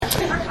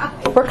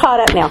we're caught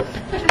up now.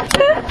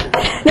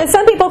 Now,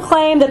 some people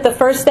claim that the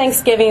first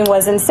Thanksgiving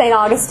was in St.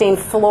 Augustine,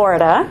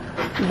 Florida,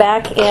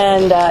 back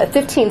in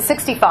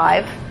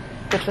 1565,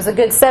 which was a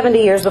good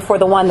 70 years before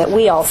the one that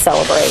we all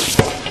celebrate.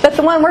 But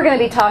the one we're going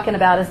to be talking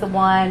about is the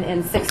one in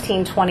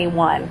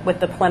 1621 with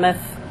the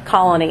Plymouth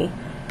colony,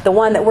 the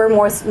one that we're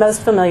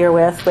most familiar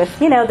with,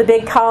 the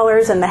big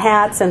collars and the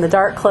hats and the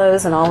dark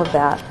clothes and all of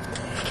that.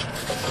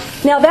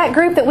 Now, that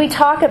group that we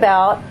talk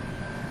about,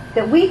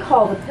 that we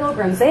call the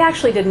Pilgrims, they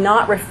actually did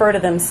not refer to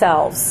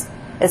themselves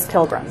as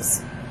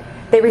Pilgrims.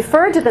 They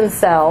referred to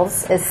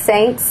themselves as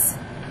saints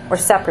or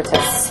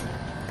separatists.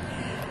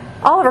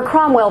 Oliver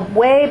Cromwell,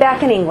 way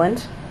back in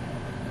England,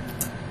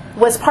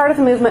 was part of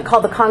a movement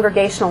called the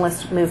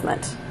Congregationalist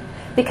movement.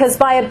 Because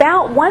by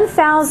about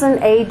 1000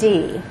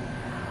 AD,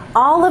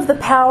 all of the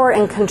power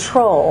and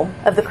control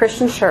of the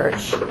Christian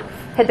church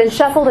had been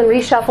shuffled and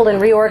reshuffled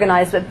and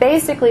reorganized, but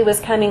basically was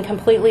coming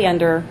completely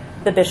under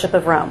the Bishop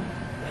of Rome.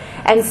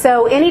 And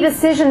so any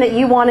decision that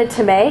you wanted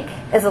to make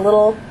as a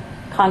little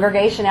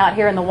congregation out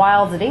here in the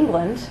wilds of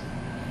England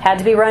had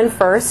to be run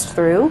first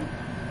through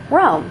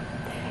Rome.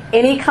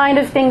 Any kind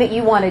of thing that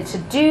you wanted to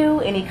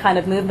do, any kind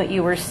of movement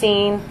you were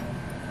seeing,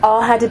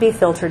 all had to be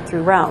filtered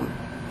through Rome.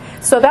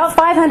 So about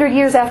 500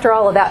 years after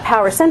all of that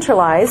power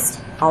centralized,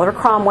 Oliver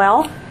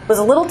Cromwell was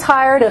a little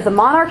tired of the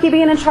monarchy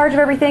being in charge of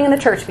everything and the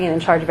church being in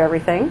charge of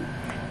everything.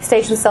 He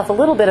staged himself a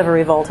little bit of a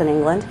revolt in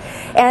England.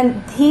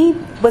 And he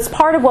was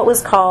part of what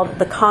was called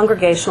the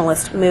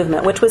Congregationalist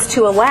movement, which was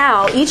to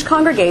allow each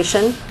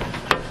congregation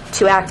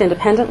to act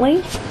independently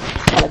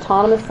and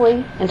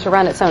autonomously and to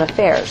run its own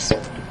affairs.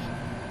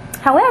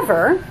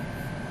 However,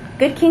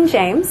 good King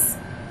James,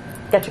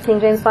 got your King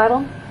James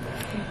Bible?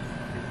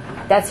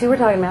 That's who we're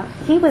talking about.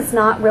 He was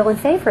not real in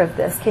favor of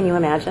this, can you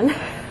imagine?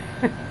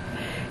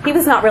 He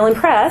was not real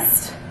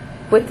impressed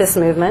with this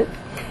movement.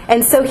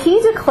 And so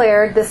he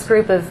declared this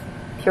group of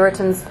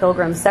Puritans,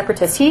 Pilgrims,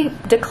 Separatists, he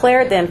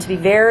declared them to be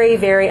very,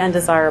 very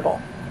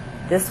undesirable.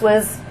 This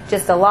was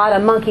just a lot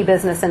of monkey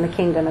business in the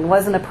kingdom and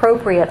wasn't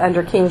appropriate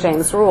under King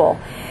James' rule.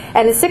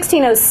 And in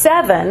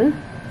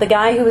 1607, the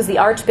guy who was the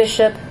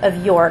Archbishop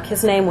of York,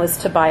 his name was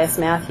Tobias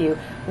Matthew,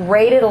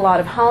 raided a lot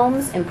of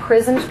homes,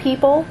 imprisoned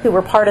people who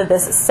were part of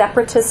this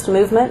separatist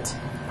movement,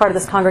 part of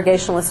this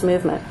Congregationalist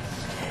movement.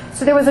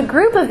 So there was a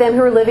group of them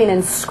who were living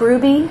in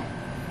Scrooby,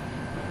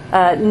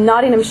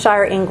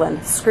 Nottinghamshire, England.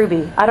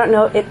 Scrooby. I don't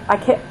know. I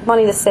kept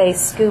wanting to say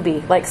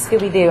Scooby, like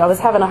Scooby-Doo. I was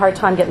having a hard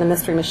time getting the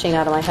Mystery Machine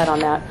out of my head on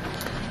that.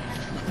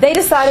 They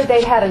decided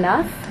they'd had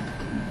enough.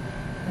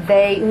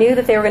 They knew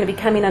that they were going to be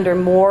coming under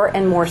more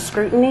and more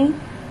scrutiny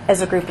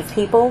as a group of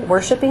people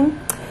worshiping.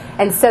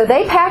 And so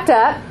they packed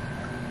up,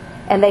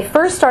 and they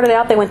first started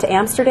out, they went to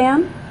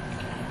Amsterdam,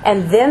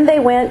 and then they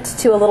went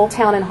to a little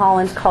town in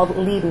Holland called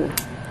Leiden.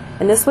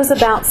 And this was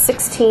about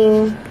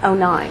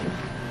 1609.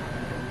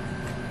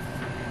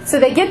 So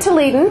they get to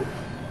Leiden,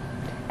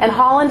 and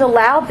Holland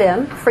allowed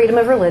them freedom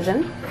of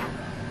religion.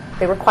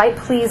 They were quite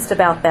pleased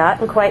about that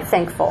and quite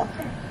thankful.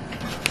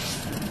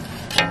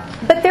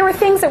 But there were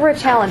things that were a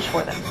challenge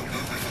for them.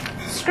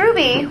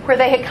 Scrooby, where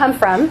they had come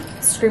from,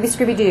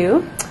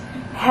 Scrooby-Doo,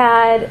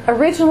 had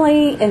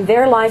originally in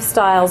their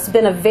lifestyles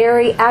been a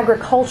very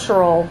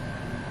agricultural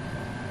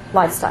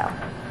lifestyle.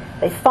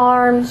 They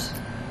farmed,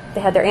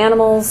 they had their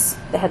animals,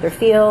 they had their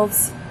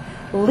fields.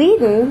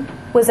 Leiden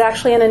was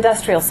actually an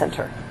industrial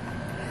center.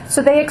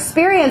 So they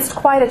experienced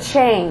quite a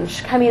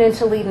change coming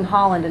into Leiden,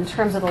 Holland, in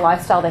terms of the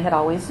lifestyle they had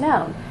always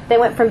known. They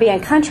went from being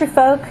country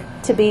folk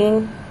to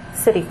being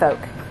city folk.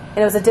 And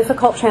it was a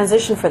difficult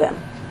transition for them.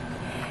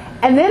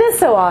 And then, as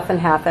so often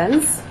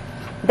happens,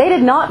 they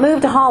did not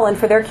move to Holland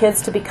for their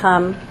kids to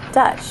become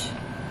Dutch.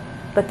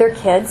 But their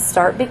kids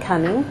start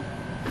becoming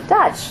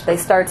Dutch. They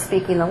start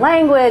speaking the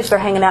language. They're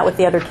hanging out with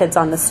the other kids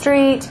on the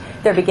street.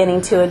 They're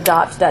beginning to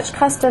adopt Dutch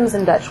customs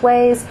and Dutch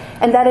ways.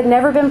 And that had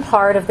never been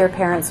part of their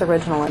parents'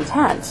 original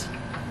intent.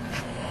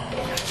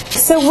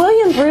 So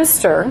William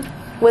Brewster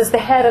was the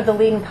head of the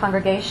Leiden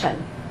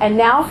congregation. And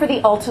now for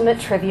the ultimate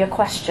trivia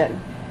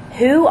question.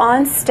 Who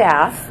on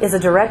staff is a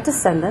direct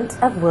descendant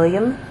of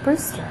William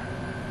Brewster?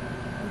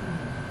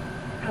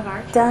 Of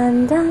our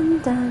Dun, dun,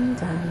 dun,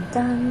 dun,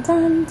 dun,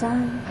 dun,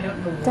 dun. I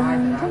don't know why,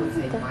 Dun, but I would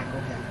say dun, dun.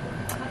 Michael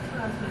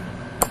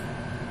Hepburn.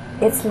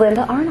 It's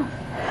Linda Arnold.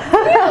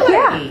 Really?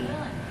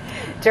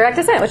 Yeah. Direct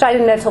descent, which I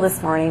didn't know till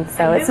this morning,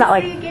 so it's not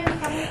like...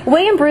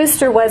 William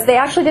Brewster was, they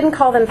actually didn't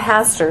call them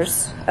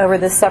pastors over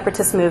this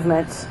separatist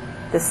movement,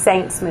 the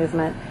Saints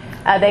movement.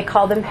 They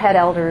called them head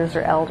elders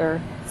or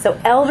elder. So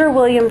Elder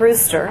William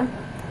Brewster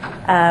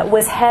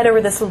was head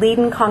over this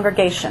Leiden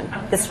congregation,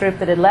 this group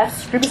that had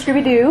left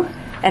Scooby-Doo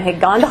and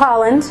had gone to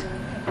Holland.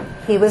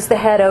 He was the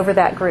head over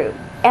that group.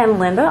 And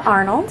Linda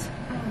Arnold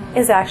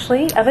is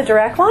actually of a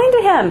direct line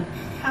to him.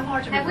 How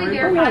large of a Have we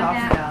group are we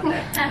verified talking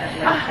that?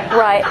 about?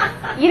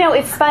 Right. You know,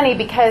 it's funny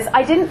because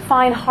I didn't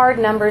find hard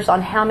numbers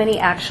on how many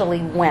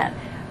actually went.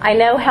 I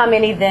know how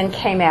many then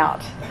came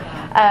out.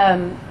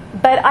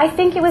 But I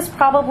think it was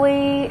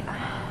probably,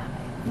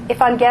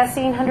 if I'm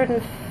guessing,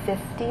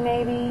 150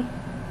 maybe.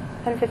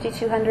 150,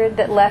 200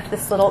 that left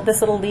this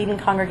little Leiden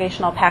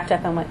congregation all packed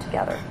up and went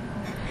together.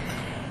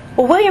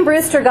 Well, William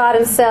Brewster got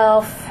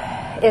himself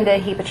into a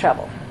heap of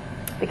trouble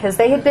because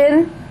they had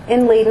been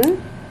in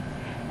Leiden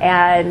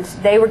and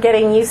they were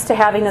getting used to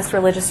having this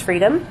religious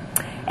freedom.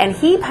 And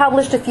he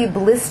published a few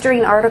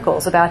blistering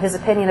articles about his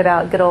opinion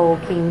about good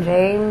old King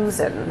James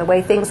and the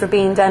way things were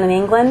being done in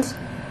England.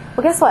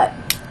 Well, guess what?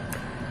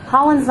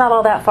 Holland's not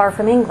all that far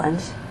from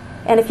England.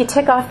 And if you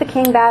tick off the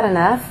king bad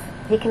enough,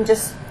 he can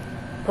just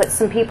put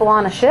some people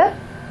on a ship,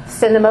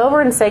 send them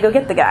over and say, go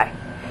get the guy.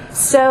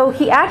 So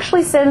he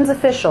actually sends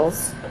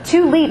officials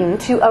to Leiden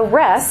to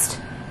arrest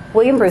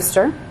William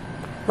Brewster,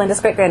 Linda's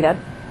great-granddad.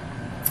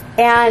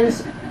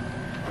 And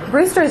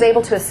Brewster is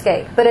able to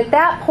escape. But at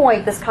that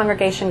point, this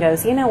congregation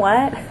goes, you know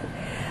what?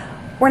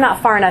 We're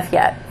not far enough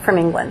yet from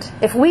England.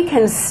 If we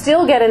can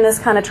still get in this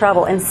kind of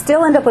trouble and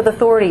still end up with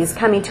authorities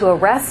coming to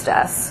arrest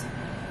us,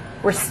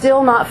 we're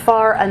still not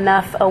far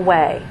enough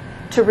away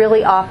to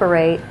really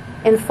operate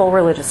in full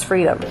religious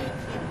freedom.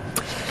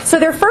 So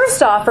their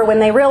first offer, when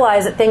they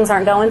realize that things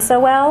aren't going so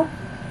well,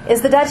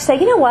 is the Dutch say,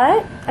 you know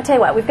what? I tell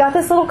you what, we've got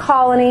this little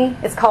colony.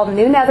 It's called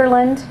New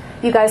Netherland.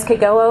 You guys could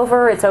go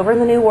over. It's over in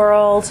the New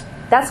World.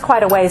 That's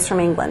quite a ways from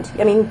England.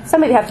 I mean,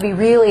 somebody would have to be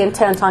really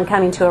intent on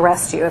coming to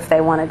arrest you if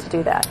they wanted to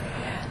do that.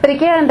 But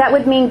again, that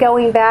would mean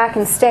going back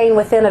and staying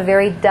within a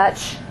very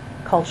Dutch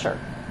culture.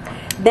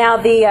 Now,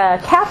 the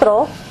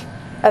capital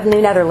of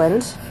New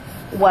Netherland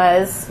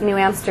was New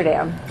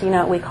Amsterdam. Do you know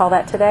what we call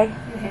that today?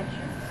 New Hampshire.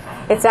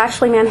 It's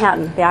actually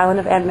Manhattan, the island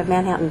of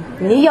Manhattan.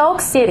 New York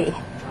City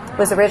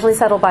was originally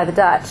settled by the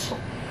Dutch,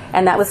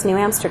 and that was New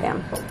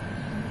Amsterdam.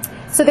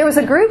 So there was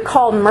a group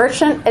called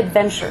Merchant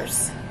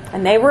Adventurers,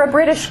 and they were a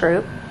British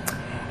group,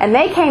 and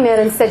they came in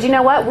and said, you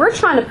know what, we're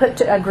trying to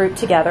put a group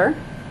together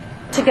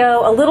to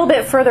go a little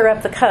bit further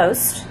up the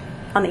coast,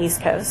 on the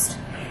East Coast,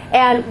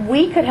 and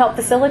we could help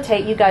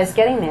facilitate you guys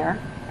getting there,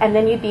 and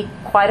then you'd be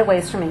quite a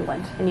ways from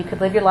England, and you could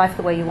live your life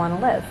the way you want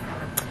to live.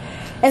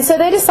 And so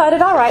they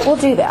decided, all right, we'll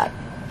do that.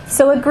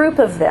 So a group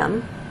of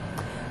them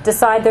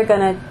decide they're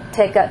going to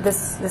take up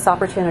this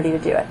opportunity to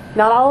do it.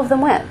 Not all of them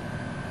went.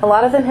 A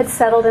lot of them had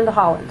settled into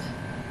Holland.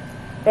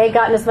 They had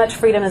gotten as much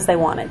freedom as they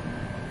wanted.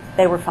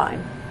 They were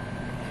fine.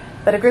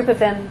 But a group of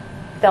them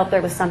felt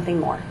there was something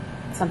more.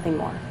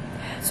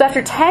 So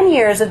after 10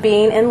 years of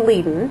being in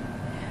Leiden,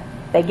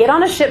 they get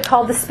on a ship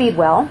called the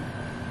Speedwell,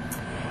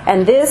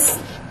 and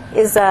this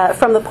is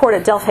from the port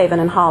at Delfhaven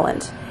in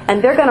Holland.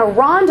 And they're going to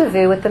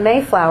rendezvous with the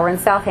Mayflower in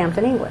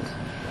Southampton, England.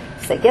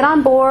 So they get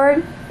on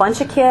board,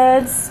 bunch of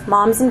kids,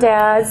 moms and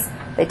dads.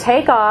 They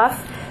take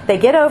off. They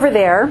get over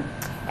there.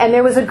 And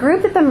there was a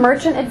group that the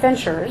Merchant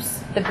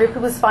Adventurers, the group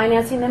who was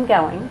financing them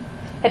going,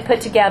 had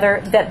put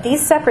together that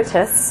these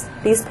separatists,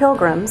 these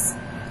pilgrims,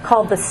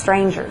 called the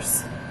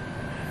Strangers.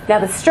 Now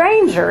the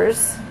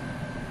Strangers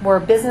were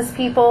business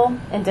people,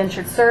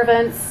 indentured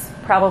servants,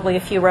 probably a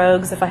few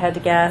rogues, if I had to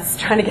guess,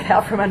 trying to get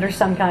out from under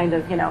some kind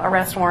of,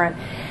 arrest warrant.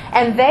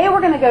 And they were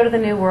going to go to the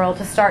New World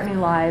to start new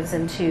lives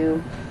and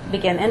to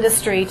begin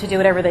industry, to do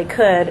whatever they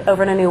could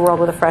over in a new world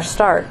with a fresh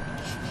start.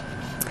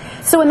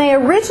 So when they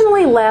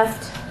originally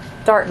left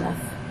Dartmouth,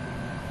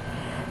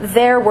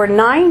 there were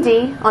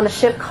 90 on a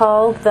ship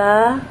called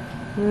the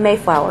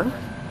Mayflower,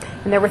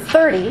 and there were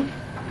 30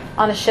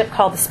 on a ship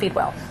called the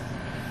Speedwell.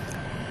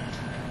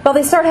 Well,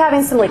 they started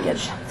having some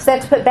leakage, so they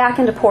had to put back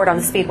into port on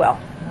the Speedwell.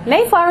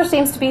 Mayflower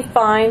seems to be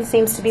fine,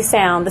 seems to be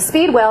sound. The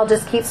Speedwell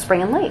just keeps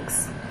springing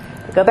leaks.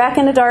 They go back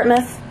into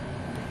Dartmouth,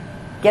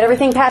 get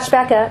everything patched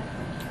back up,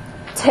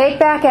 take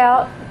back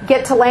out,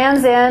 get to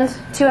Land's End,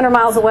 200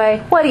 miles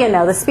away. What do you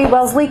know? The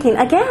Speedwell's leaking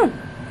again.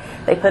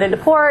 They put into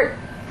port,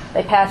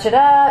 they patch it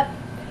up,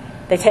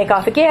 they take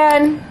off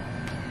again,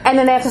 and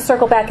then they have to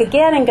circle back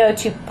again and go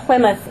to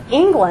Plymouth,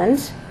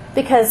 England,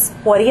 because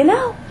what do you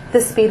know?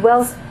 The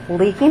Speedwell's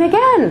leaking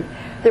again.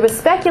 There was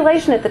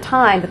speculation at the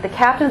time that the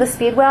captain of the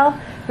Speedwell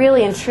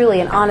really and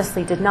truly and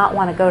honestly did not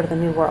want to go to the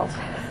New World.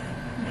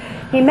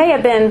 He may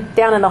have been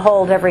down in the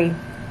hold every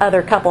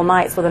other couple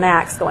nights with an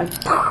axe going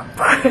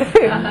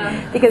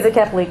because it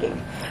kept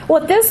leaking.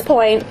 Well, at this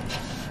point,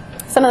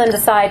 some of them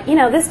decide,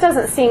 this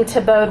doesn't seem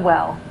to bode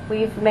well.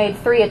 We've made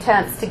 3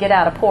 attempts to get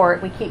out of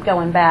port. We keep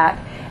going back.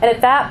 And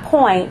at that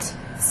point,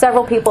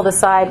 several people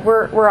decide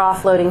we're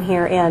offloading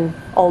here in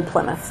Old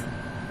Plymouth.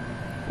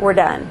 We're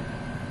done.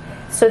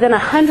 So then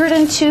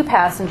 102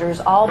 passengers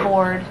all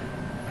board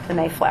the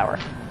Mayflower.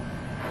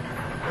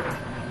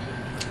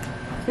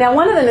 Now,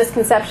 one of the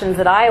misconceptions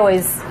that I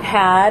always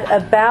had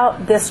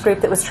about this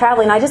group that was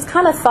traveling, I just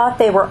kind of thought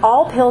they were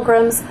all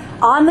pilgrims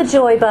on the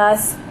Joy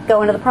bus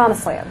going to the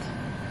Promised Land.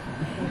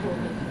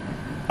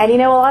 And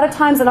a lot of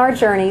times in our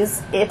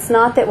journeys, it's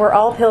not that we're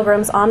all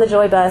pilgrims on the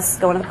Joy bus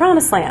going to the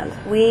Promised Land.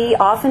 We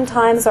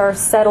oftentimes are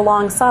set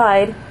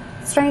alongside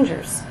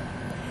strangers.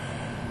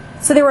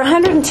 So there were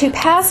 102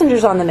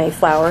 passengers on the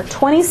Mayflower.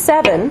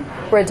 27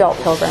 were adult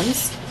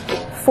pilgrims.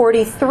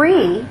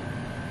 43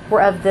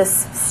 were of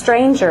this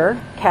stranger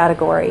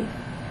category.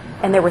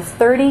 And there were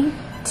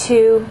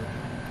 32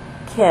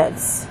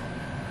 kids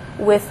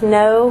with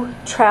no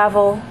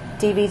travel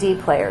DVD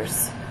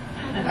players.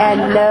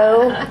 and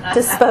no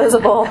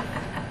disposable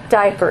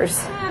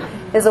diapers.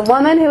 Is a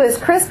woman who has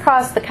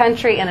crisscrossed the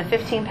country in a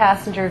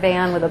 15-passenger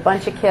van with a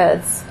bunch of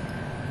kids.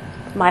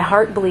 My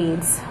heart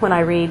bleeds when I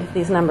read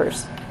these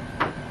numbers.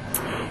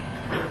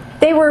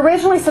 They were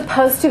originally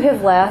supposed to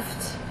have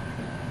left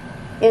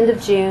end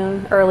of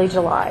June, early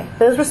July.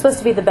 Those were supposed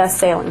to be the best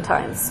sailing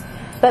times.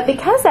 But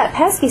because that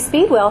pesky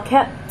speedwell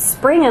kept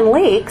springing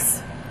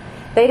leaks,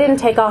 they didn't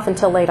take off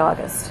until late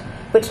August,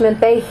 which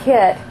meant they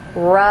hit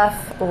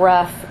rough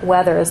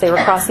weather as they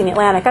were crossing the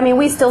Atlantic. I mean,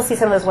 we still see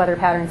some of those weather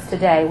patterns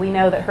today. We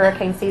know that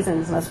hurricane season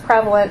is most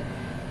prevalent,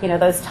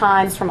 those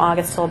times from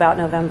August till about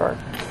November.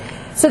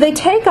 So they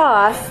take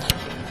off,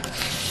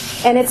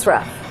 and it's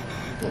rough.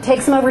 It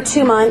takes them over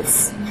 2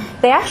 months.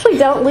 They actually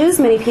don't lose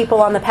many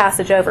people on the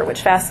passage over,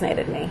 which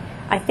fascinated me.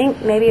 I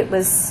think maybe it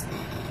was,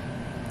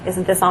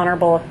 isn't this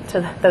honorable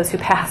to those who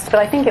passed, but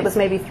I think it was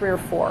maybe 3 or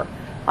 4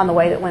 on the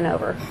way that went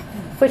over.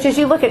 Which, as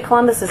you look at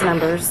Columbus's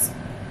numbers,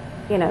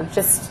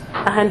 just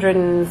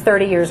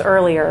 130 years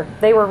earlier,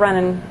 they were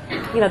running,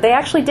 they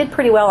actually did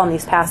pretty well on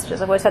these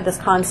passages. I've always had this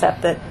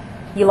concept that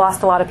you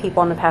lost a lot of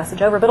people on the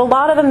passage over, but a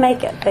lot of them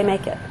make it. They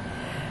make it.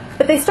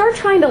 But they start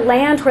trying to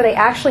land where they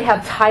actually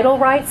have title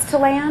rights to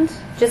land,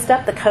 just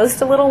up the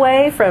coast a little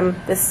way from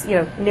this,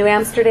 New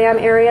Amsterdam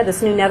area,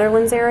 this New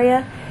Netherlands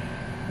area.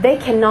 They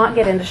cannot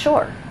get into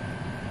shore.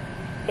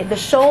 The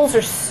shoals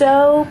are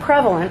so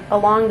prevalent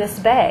along this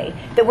bay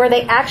that where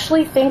they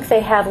actually think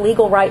they have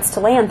legal rights to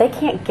land, they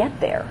can't get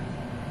there.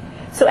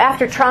 So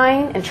after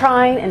trying,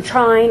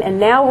 and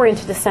now we're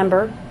into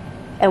December,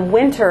 and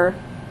winter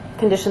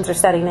conditions are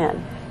setting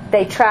in,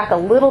 they track a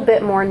little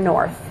bit more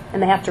north,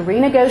 and they have to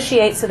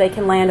renegotiate so they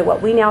can land at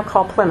what we now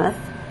call Plymouth,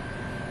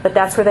 but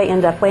that's where they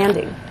end up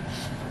landing.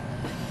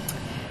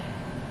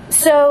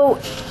 So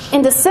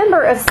in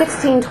December of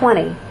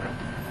 1620,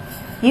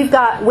 you've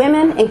got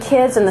women and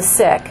kids and the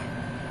sick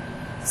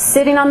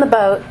sitting on the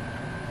boat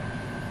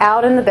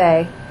out in the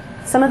bay.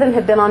 Some of them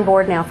have been on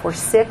board now for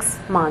 6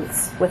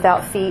 months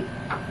without feet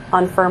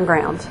on firm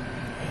ground.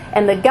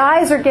 And the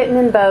guys are getting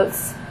in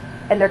boats,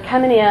 and they're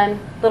coming in,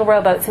 little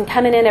rowboats, and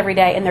coming in every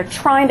day, and they're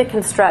trying to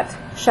construct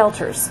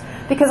shelters.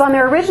 Because on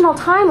their original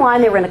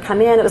timeline, they were going to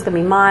come in, it was going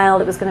to be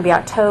mild, it was going to be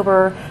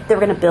October, they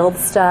were going to build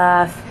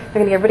stuff, they're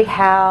going to get everybody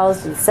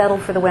housed and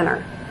settled for the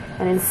winter.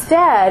 And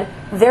instead,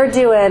 they're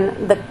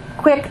doing the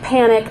quick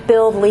panic,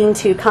 build,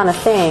 lean-to kind of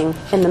thing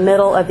in the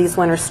middle of these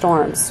winter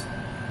storms.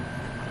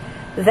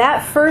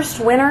 That first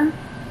winter,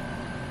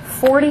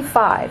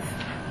 45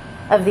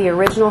 of the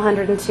original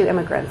 102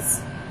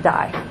 immigrants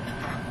die.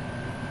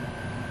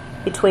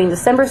 Between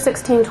December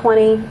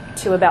 1620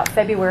 to about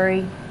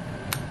February,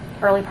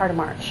 early part of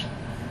March.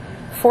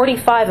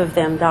 45 of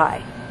them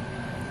die.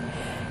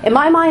 In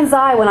my mind's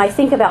eye, when I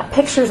think about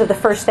pictures of the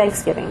first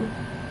Thanksgiving,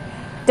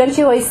 don't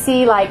you always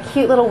see like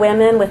cute little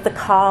women with the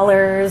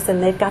collars,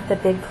 and they've got the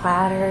big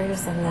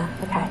platters,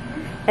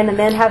 and the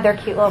men have their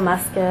cute little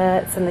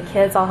muskets, and the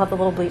kids all have the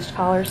little bleached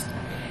collars.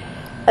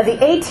 Of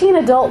the 18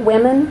 adult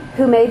women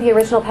who made the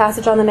original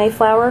passage on the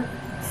Mayflower,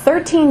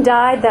 13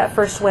 died that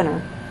first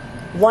winter.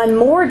 1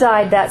 more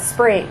died that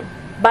spring.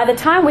 By the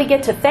time we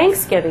get to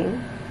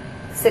Thanksgiving,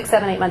 6,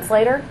 7, 8 months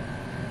later,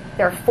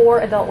 there are 4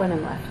 adult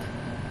women left.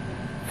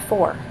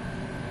 4.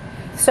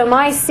 So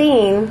my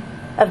scene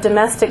of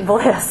domestic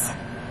bliss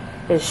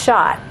is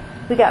shot.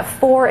 We got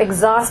 4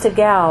 exhausted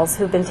gals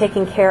who've been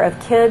taking care of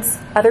kids,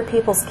 other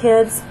people's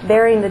kids,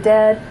 burying the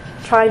dead,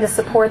 trying to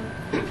support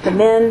the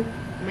men.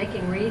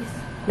 Making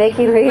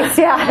wreaths.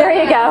 Yeah, there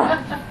you go.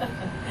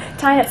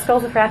 Tying up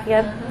skulls with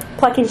raffia,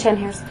 plucking chin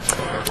hairs.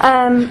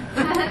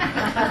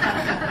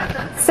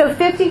 So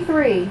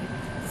 53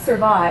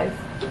 survive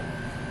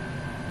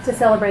to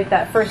celebrate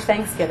that first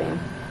Thanksgiving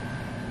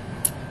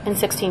in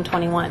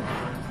 1621.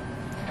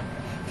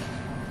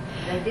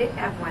 They did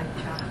have one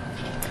child.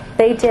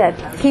 They did.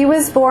 He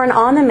was born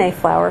on the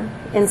Mayflower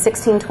in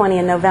 1620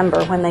 in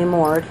November when they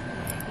moored.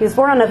 He was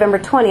born on November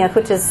 20th,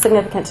 which is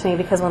significant to me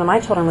because one of my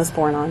children was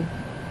born on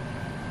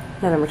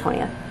November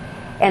 20th.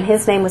 And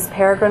his name was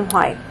Peregrine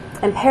White.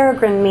 And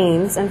peregrine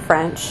means, in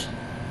French,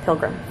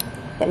 pilgrim.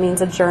 It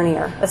means a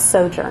journeyer, a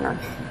sojourner.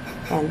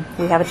 And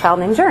we have a child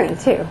named Journey,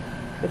 too,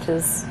 which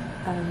is,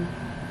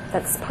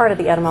 that's part of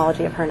the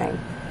etymology of her name.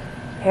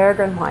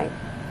 Peregrine White.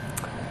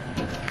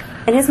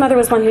 And his mother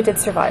was one who did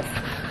survive.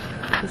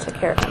 Who took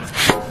care of him.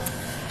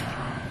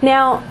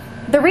 Now,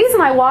 the reason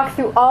I walk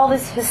through all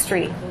this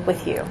history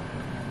with you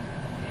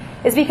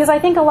is because I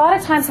think a lot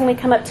of times when we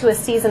come up to a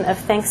season of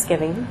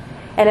Thanksgiving,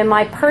 and in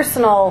my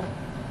personal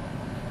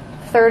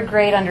 3rd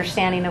grade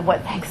understanding of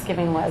what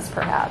Thanksgiving was,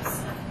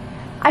 perhaps,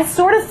 I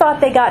sort of thought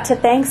they got to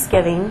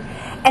Thanksgiving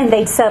and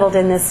they'd settled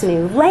in this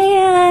new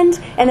land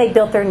and they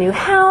built their new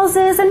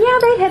houses, and yeah,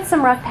 they'd hit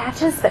some rough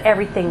patches, but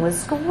everything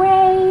was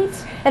great,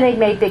 and they'd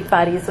made big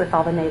buddies with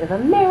all the Native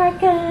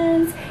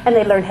Americans, and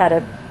they learned how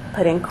to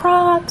put in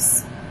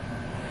crops.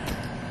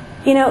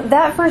 You know,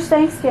 that first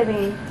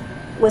Thanksgiving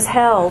was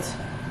held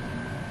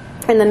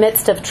in the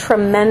midst of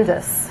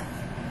tremendous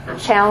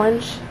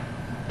challenge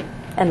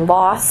and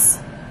loss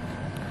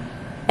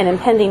and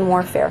impending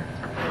warfare.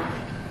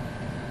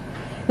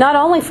 not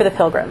only for the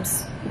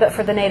Pilgrims, but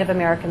for the Native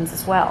Americans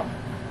as well.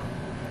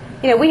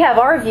 We have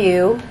our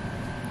view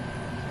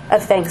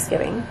of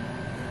Thanksgiving,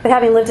 but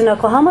having lived in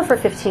Oklahoma for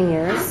 15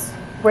 years,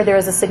 where there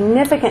is a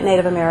significant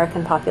Native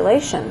American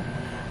population,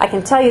 I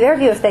can tell you their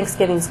view of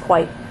Thanksgiving is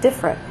quite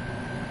different.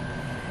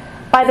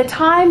 By the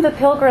time the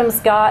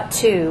Pilgrims got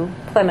to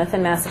Plymouth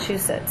in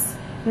Massachusetts,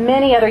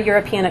 many other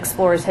European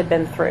explorers had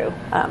been through,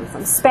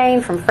 from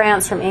Spain, from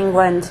France, from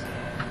England.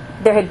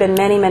 There had been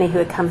many, many who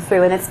had come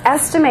through, and it's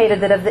estimated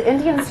that of the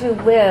Indians who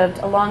lived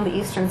along the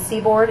eastern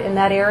seaboard in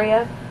that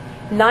area,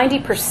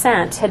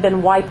 90% had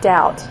been wiped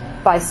out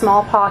by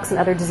smallpox and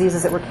other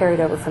diseases that were carried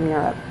over from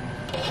Europe.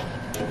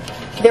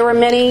 There were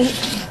many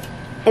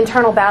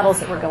internal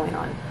battles that were going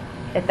on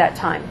at that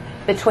time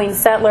between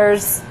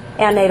settlers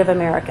and Native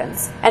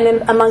Americans, and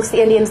then amongst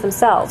the Indians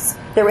themselves.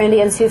 There were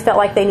Indians who felt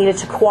like they needed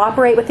to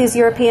cooperate with these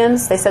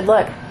Europeans. They said,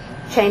 look,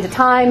 change of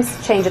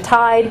times, change of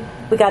tide,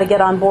 we got to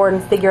get on board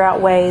and figure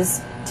out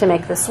ways to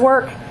make this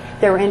work.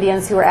 There were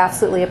Indians who were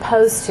absolutely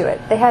opposed to it.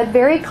 They had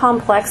very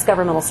complex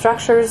governmental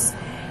structures,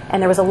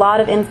 and there was a lot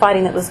of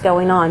infighting that was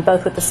going on,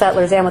 both with the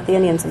settlers and with the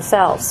Indians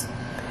themselves.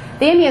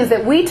 The Indians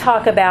that we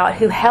talk about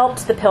who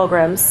helped the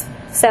Pilgrims,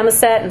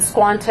 Samoset and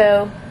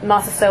Squanto,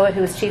 Massasoit,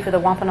 who was chief of the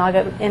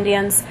Wampanoag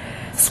Indians,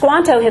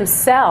 Squanto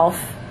himself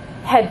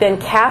had been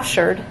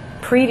captured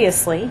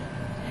previously,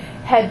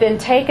 had been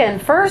taken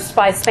first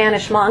by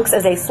Spanish monks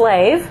as a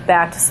slave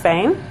back to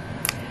Spain,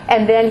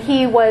 and then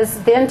he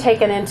was then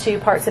taken into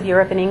parts of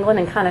Europe and England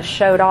and kind of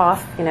showed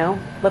off,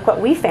 look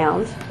what we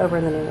found over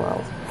in the New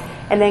World,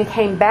 and then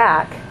came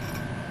back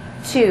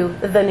to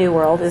the New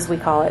World, as we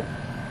call it.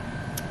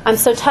 I'm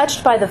so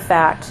touched by the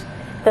fact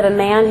that a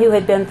man who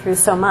had been through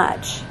so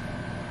much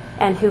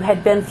and who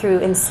had been through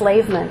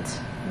enslavement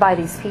by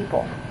these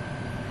people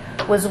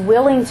was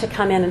willing to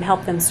come in and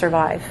help them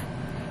survive.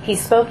 He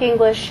spoke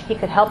English, he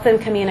could help them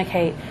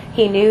communicate,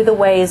 he knew the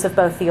ways of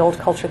both the old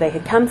culture they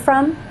had come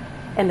from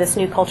and this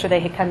new culture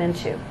they had come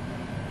into.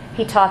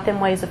 He taught them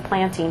ways of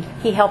planting,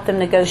 he helped them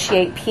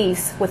negotiate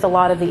peace with a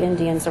lot of the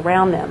Indians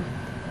around them.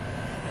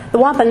 The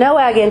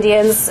Wampanoag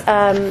Indians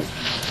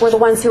were the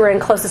ones who were in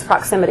closest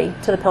proximity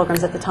to the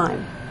Pilgrims at the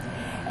time.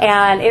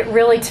 And it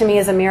really, to me,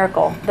 is a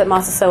miracle that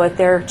Massasoit,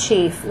 their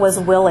chief, was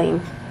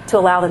willing to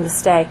allow them to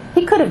stay.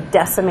 He could have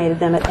decimated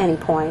them at any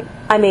point.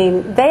 I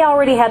mean, they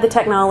already had the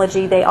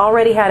technology. They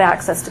already had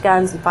access to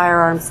guns and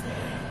firearms.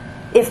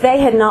 If they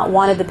had not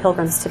wanted the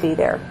Pilgrims to be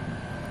there,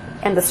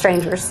 and the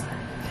strangers,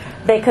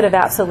 they could have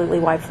absolutely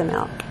wiped them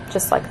out,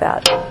 just like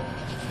that.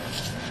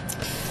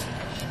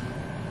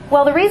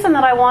 Well, the reason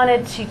that I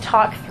wanted to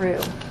talk through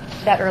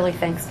that early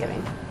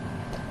Thanksgiving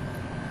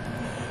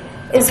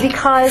is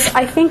because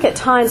I think at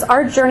times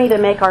our journey to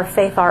make our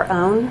faith our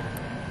own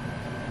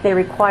may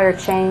require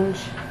change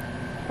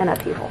and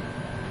upheaval.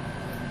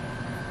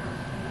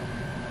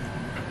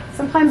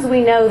 Sometimes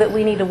we know that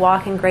we need to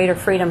walk in greater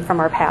freedom from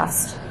our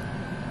past.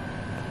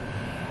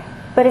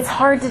 But it's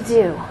hard to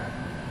do.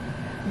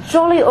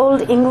 Jolly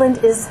old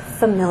England is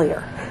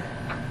familiar.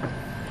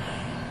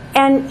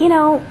 And,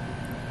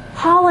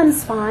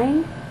 Holland's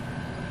fine.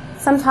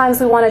 Sometimes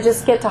we want to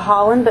just get to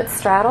Holland but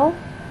straddle,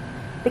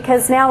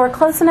 because now we're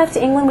close enough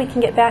to England we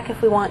can get back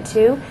if we want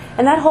to.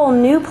 And that whole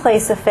new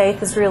place of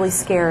faith is really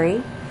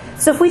scary.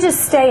 So if we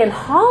just stay in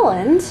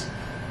Holland,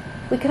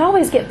 we could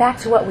always get back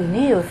to what we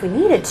knew if we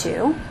needed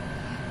to.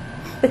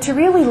 But to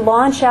really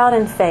launch out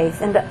in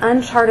faith into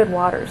uncharted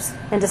waters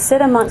and to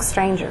sit amongst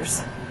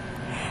strangers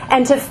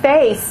and to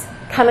face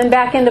coming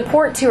back into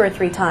port 2 or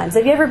 3 times.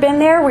 Have you ever been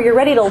there where you're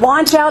ready to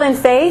launch out in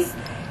faith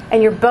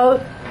and your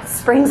boat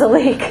springs a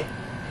leak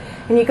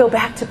and you go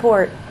back to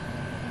port?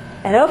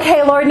 And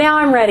okay, Lord, now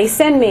I'm ready.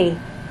 Send me.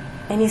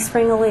 And you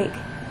spring a leak.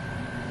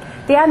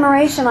 The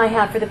admiration I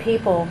have for the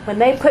people when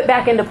they put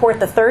back into port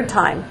the 3rd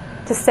time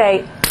to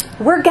say,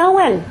 we're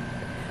going.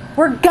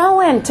 We're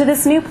going to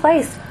this new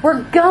place.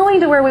 We're going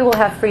to where we will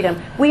have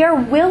freedom. We are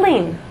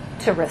willing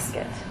to risk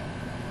it.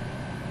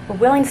 We're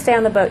willing to stay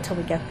on the boat till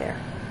we get there.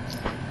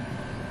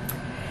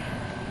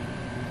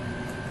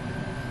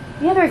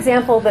 The other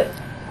example that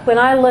when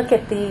I look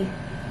at the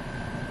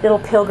little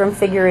pilgrim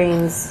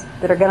figurines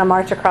that are going to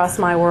march across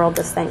my world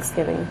this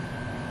Thanksgiving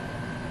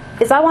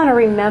is I want to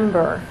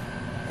remember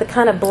the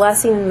kind of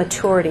blessing and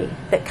maturity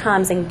that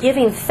comes in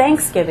giving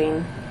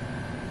thanksgiving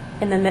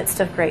in the midst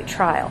of great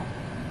trial.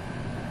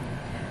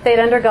 They had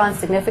undergone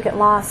significant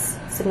loss,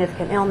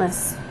 significant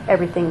illness.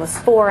 Everything was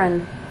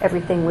foreign.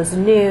 Everything was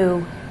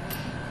new.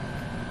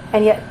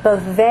 And yet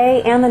both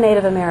they and the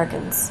Native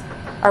Americans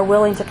are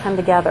willing to come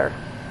together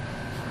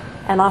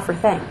and offer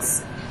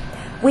thanks.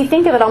 We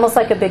think of it almost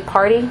like a big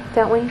party,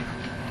 don't we?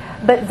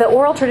 But the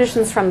oral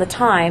traditions from the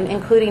time,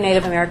 including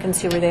Native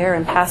Americans who were there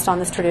and passed on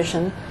this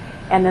tradition,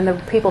 and then the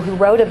people who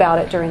wrote about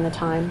it during the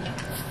time,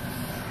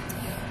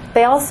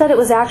 they all said it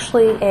was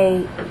actually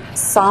a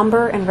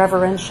somber and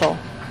reverential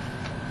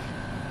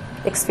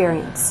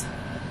experience.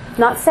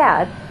 Not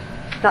sad,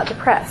 not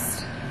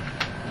depressed,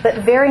 but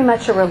very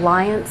much a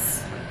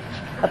reliance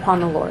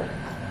upon the Lord.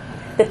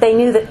 That they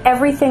knew that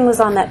everything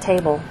was on that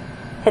table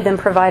had been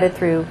provided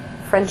through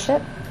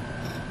friendship,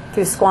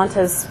 through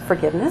Squanta's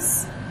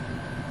forgiveness,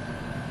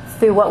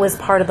 through what was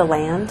part of the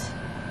land,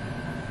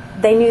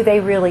 they knew they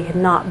really had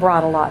not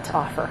brought a lot to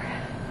offer.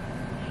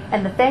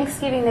 And the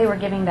thanksgiving they were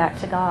giving back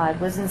to God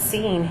was in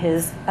seeing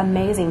His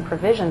amazing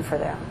provision for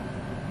them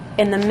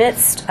in the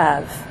midst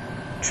of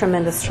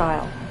tremendous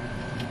trial.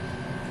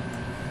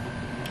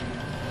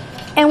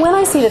 And when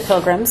I see the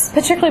pilgrims,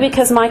 particularly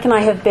because Mike and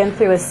I have been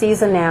through a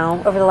season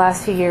now over the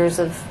last few years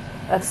of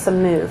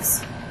some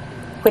moves,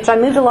 which I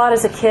moved a lot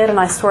as a kid and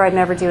I swore I'd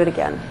never do it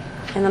again.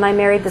 And then I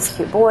married this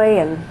cute boy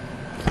and,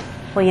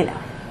 well, you know,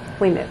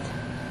 we moved.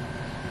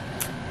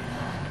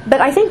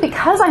 But I think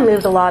because I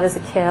moved a lot as a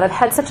kid, I've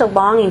had such a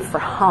longing for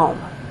home.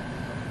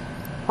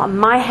 I want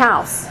my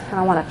house, and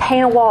I want to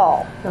paint a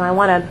wall, and I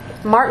want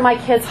to mark my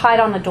kids' height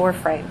on the door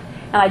frame.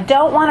 And I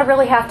don't want to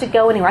really have to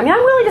go anywhere. I mean,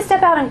 I'm willing to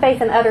step out in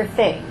faith in other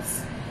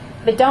things,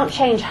 but don't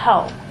change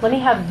home. Let me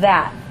have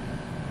that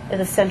as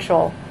a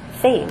central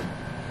theme.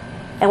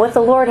 And what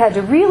the Lord had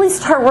to really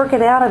start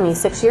working out of me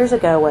 6 years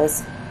ago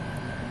was,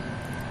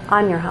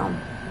 I'm your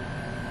home.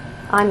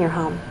 I'm your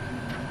home.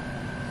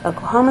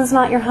 Oklahoma's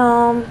not your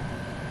home.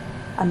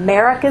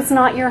 America's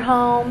not your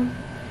home.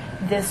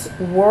 This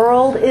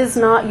world is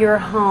not your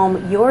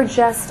home. You're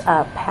just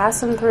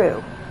passing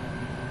through.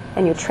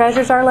 And your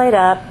treasures are laid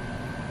up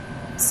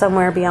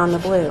somewhere beyond the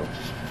blue.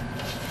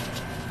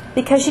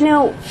 Because, you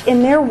know,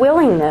 in their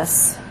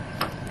willingness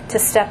to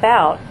step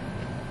out,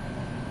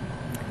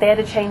 they had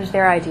to change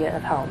their idea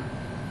of home.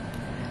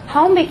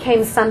 Home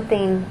became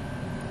something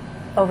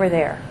over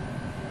there,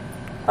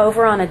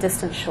 over on a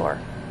distant shore.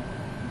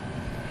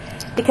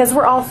 Because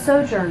we're all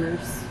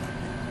sojourners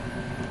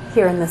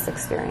here in this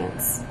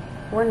experience.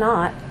 We're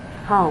not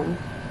home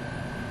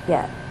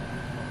yet.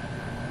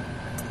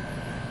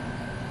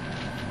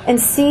 And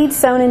seed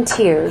sown in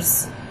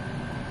tears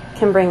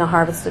can bring a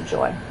harvest of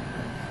joy.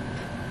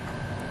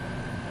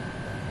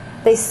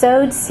 They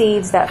sowed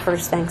seeds that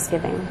first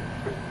Thanksgiving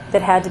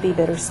that had to be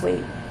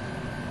bittersweet.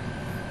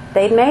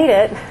 They'd made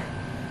it.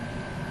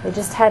 They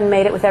just hadn't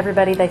made it with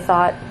everybody they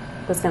thought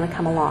was going to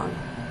come along.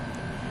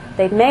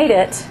 They'd made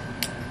it,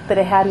 but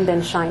it hadn't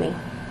been shiny.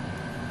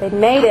 They'd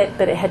made it,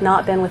 but it had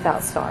not been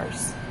without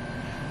scars.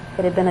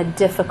 It had been a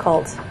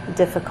difficult,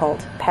 difficult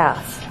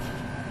path.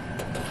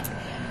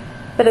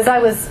 But as I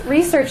was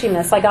researching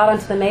this, I got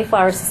onto the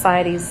Mayflower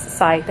Society's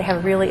site. They have a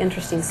really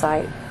interesting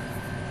site.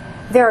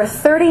 There are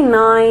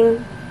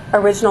 39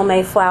 original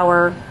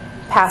Mayflower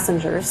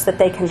passengers that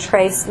they can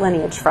trace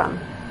lineage from.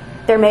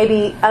 There may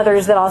be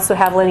others that also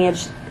have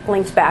lineage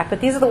linked back,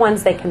 but these are the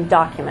ones they can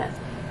document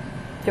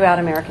throughout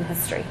American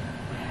history.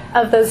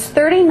 Of those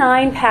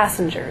 39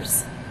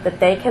 passengers that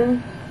they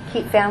can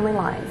keep family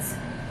lines,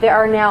 there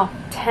are now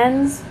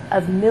tens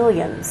of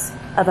millions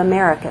of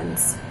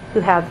Americans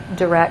who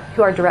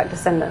are direct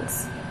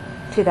descendants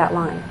to that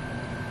line.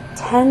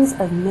 Tens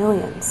of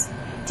millions.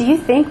 Do you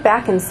think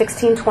back in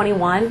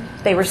 1621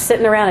 they were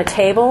sitting around a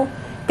table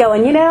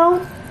going, you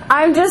know,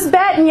 I'm just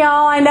betting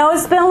y'all, I know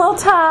it's been a little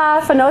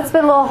tough, I know it's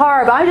been a little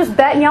hard, but I'm just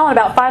betting y'all in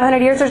about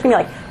 500 years there's going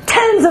to be like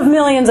tens of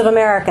millions of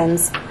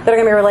Americans that are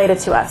going to be related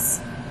to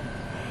us.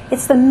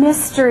 It's the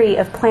mystery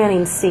of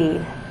planting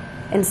seed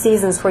in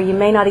seasons where you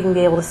may not even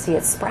be able to see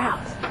it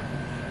sprout.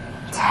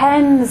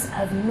 Tens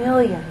of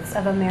millions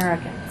of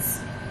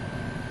Americans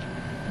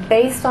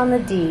based on the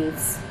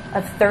deeds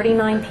of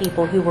 39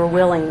 people who were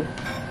willing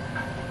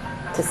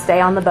to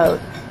stay on the boat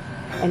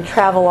and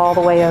travel all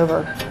the way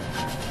over.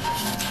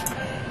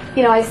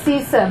 You know, I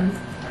see some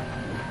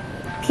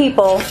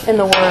people in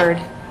the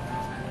Word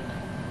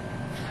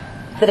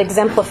that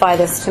exemplify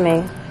this to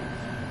me.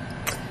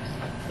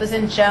 It was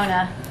in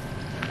Jonah.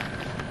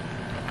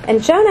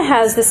 And Jonah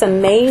has this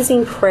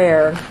amazing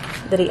prayer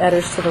that he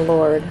utters to the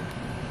Lord.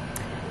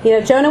 You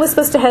know, Jonah was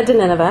supposed to head to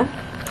Nineveh,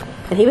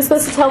 and he was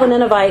supposed to tell the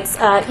Ninevites,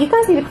 you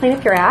guys need to clean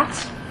up your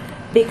act,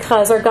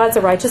 because our God's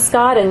a righteous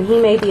God, and He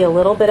may be a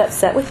little bit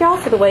upset with y'all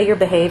for the way you're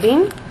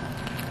behaving.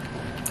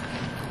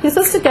 He was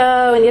supposed to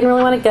go, and he didn't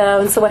really want to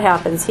go, and so what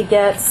happens? He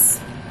gets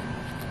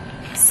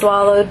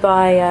swallowed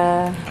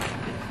by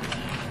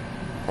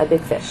a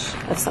big fish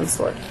of some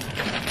sort.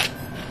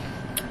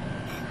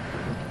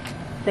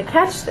 Now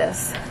catch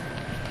this.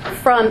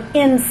 From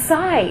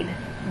inside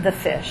the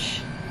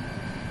fish,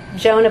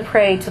 Jonah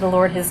prayed to the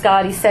Lord his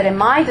God. He said, in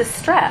my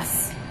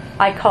distress,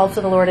 I called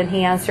to the Lord, and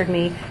He answered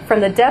me. From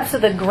the depths of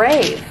the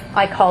grave,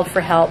 I called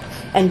for help,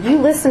 and You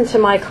listened to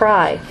my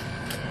cry.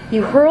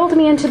 You hurled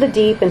me into the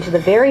deep, into the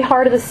very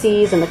heart of the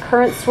seas, and the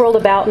currents swirled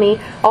about me.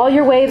 All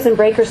Your waves and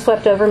breakers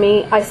swept over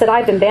me. I said,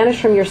 I've been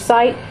banished from Your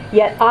sight,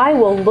 yet I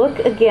will look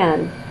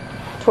again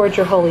towards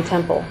Your holy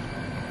temple.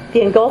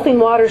 The engulfing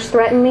waters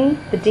threatened me.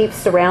 The deep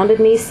surrounded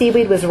me.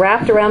 Seaweed was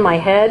wrapped around my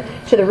head.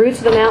 To the roots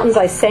of the mountains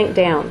I sank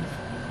down.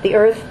 The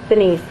earth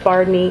beneath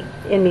barred me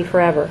in me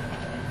forever.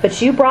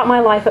 But You brought my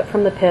life up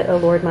from the pit, O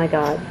Lord my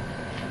God.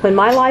 When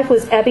my life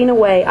was ebbing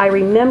away, I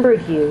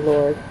remembered You,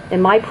 Lord,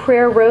 and my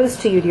prayer rose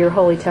to You to Your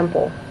holy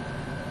temple.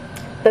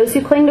 Those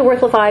who cling to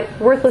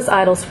worthless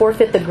idols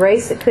forfeit the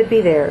grace that could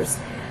be theirs.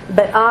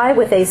 But I,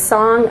 with a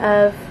song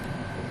of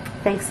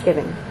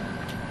thanksgiving,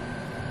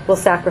 will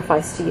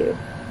sacrifice to You.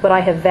 What I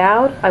have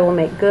vowed, I will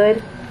make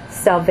good.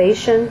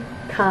 Salvation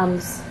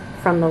comes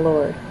from the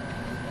Lord.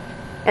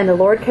 And the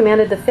Lord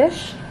commanded the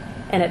fish,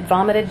 and it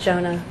vomited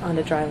Jonah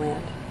onto dry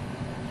land.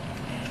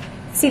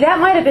 See, that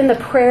might have been the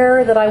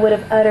prayer that I would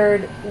have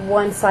uttered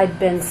once I'd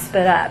been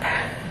spit up.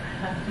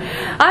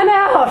 I'm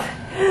out!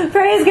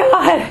 Praise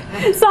God!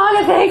 Song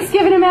of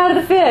thanksgiving him out of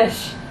the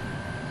fish.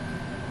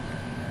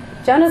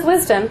 Jonah's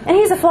wisdom, and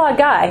he's a flawed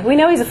guy. We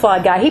know he's a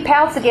flawed guy. He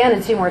pouts again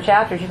in 2 more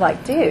chapters. You're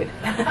like, dude.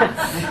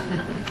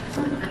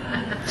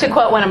 To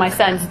quote one of my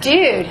sons,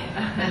 dude.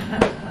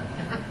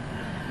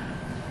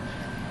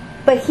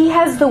 But he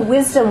has the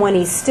wisdom when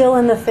he's still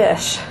in the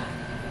fish.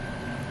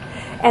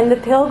 And the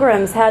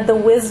pilgrims had the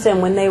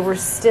wisdom when they were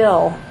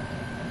still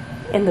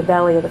in the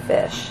belly of the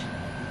fish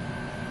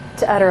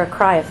to utter a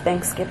cry of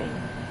thanksgiving.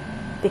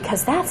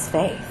 Because that's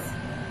faith.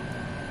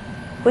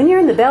 When you're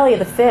in the belly of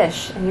the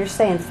fish and you're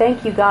saying,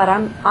 thank you, God,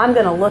 I'm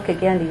going to look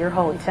again to your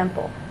holy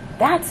temple.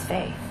 That's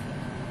faith.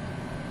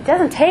 It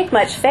doesn't take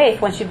much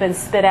faith once you've been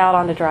spit out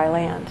onto dry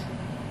land.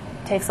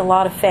 It takes a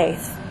lot of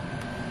faith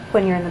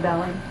when you're in the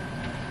belly.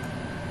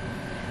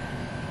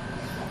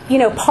 You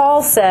know,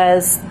 Paul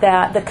says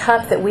that the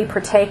cup that we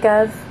partake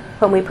of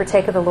when we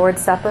partake of the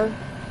Lord's Supper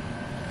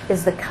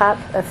is the cup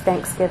of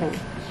thanksgiving.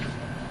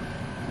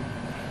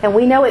 And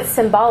we know it's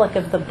symbolic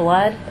of the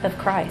blood of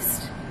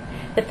Christ.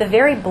 That the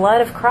very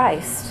blood of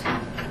Christ,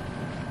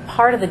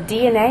 part of the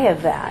DNA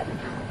of that,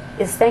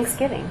 is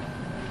thanksgiving.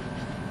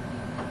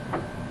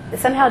 That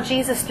somehow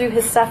Jesus, through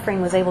his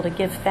suffering, was able to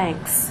give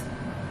thanks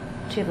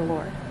to the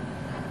Lord.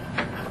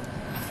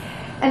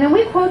 And then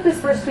we quote this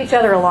verse to each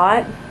other a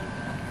lot.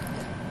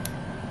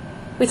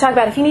 We talk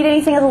about if you need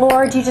anything of the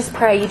Lord, you just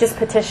pray, you just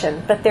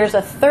petition. But there's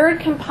a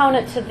third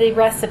component to the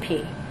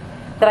recipe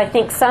that I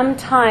think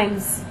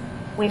sometimes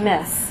we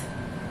miss.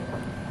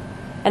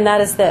 And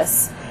that is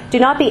this. Do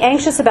not be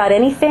anxious about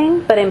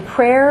anything, but in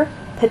prayer,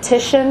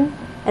 petition,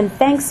 and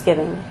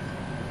thanksgiving.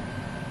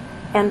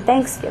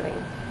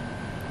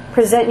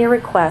 Present your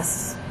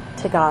requests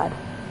to God.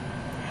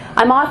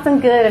 I'm often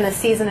good in a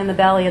season in the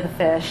belly of the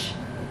fish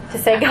to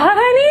say, God,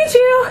 I need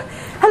you.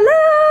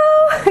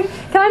 Hello.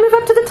 Can I move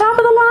up to the top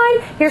of the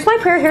line? Here's my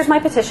prayer. Here's my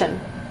petition.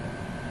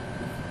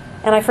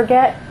 And I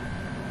forget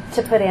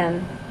to put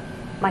in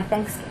my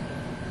thanksgiving.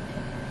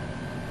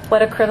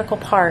 What a critical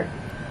part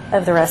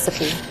of the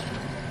recipe.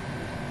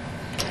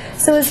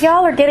 So as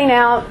y'all are getting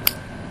out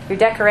your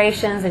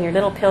decorations and your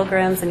little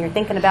pilgrims and you're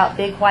thinking about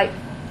big white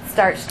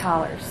starched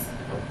collars,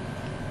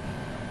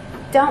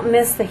 don't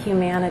miss the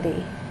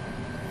humanity.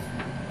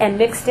 And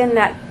mixed in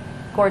that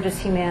gorgeous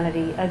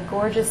humanity, a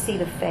gorgeous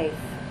seed of faith.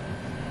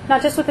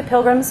 Not just with the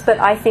pilgrims, but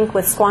I think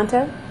with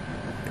Squanto,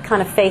 the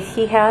kind of faith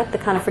he had, the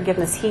kind of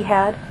forgiveness he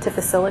had to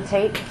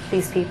facilitate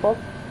these people.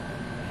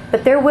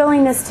 But their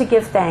willingness to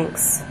give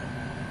thanks,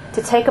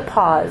 to take a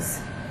pause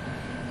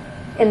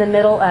in the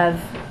middle of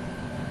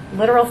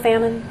literal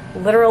famine,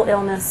 literal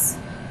illness,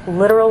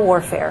 literal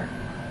warfare,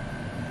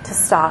 to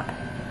stop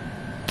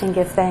and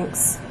give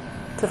thanks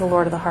to the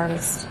Lord of the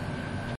harvest.